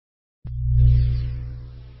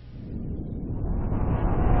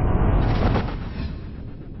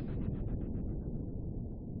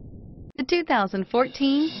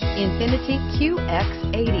2014 Infiniti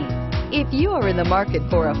QX80. If you are in the market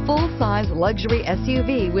for a full-size luxury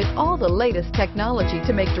SUV with all the latest technology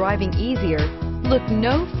to make driving easier, look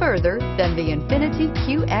no further than the Infiniti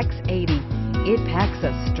QX80. It packs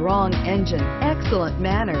a strong engine, excellent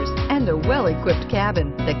manners, and a well-equipped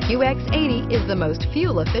cabin. The QX80 is the most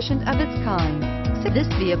fuel-efficient of its kind. This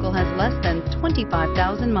vehicle has less than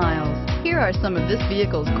 25,000 miles. Here are some of this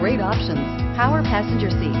vehicle's great options: power passenger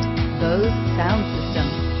seat, Bose sound system,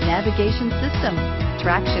 navigation system,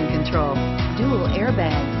 traction control, dual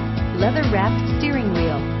airbags, leather-wrapped steering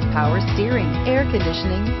wheel, power steering, air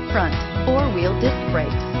conditioning, front, four-wheel disc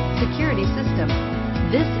brakes, security system.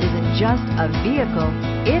 This isn't just a vehicle,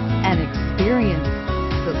 it's an experience.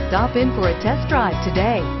 So stop in for a test drive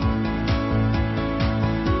today.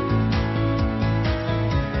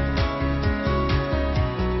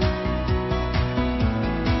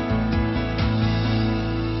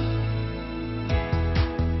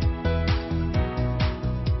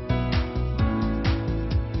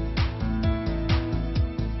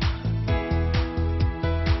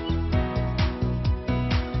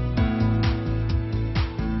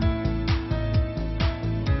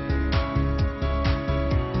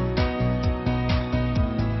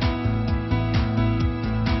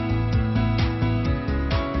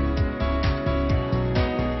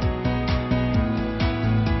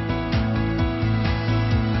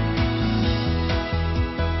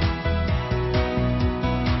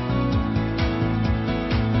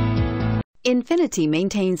 Infiniti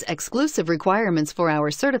maintains exclusive requirements for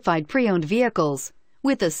our certified pre-owned vehicles.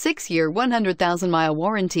 With a 6-year, 100,000-mile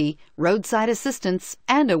warranty, roadside assistance,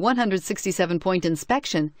 and a 167-point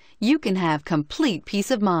inspection, you can have complete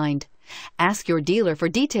peace of mind. Ask your dealer for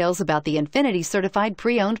details about the Infiniti Certified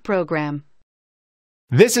Pre-Owned program.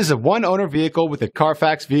 This is a one-owner vehicle with a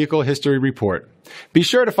Carfax Vehicle History Report. Be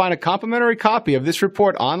sure to find a complimentary copy of this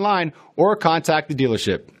report online or contact the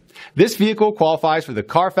dealership. This vehicle qualifies for the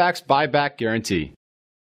Carfax Buyback Guarantee.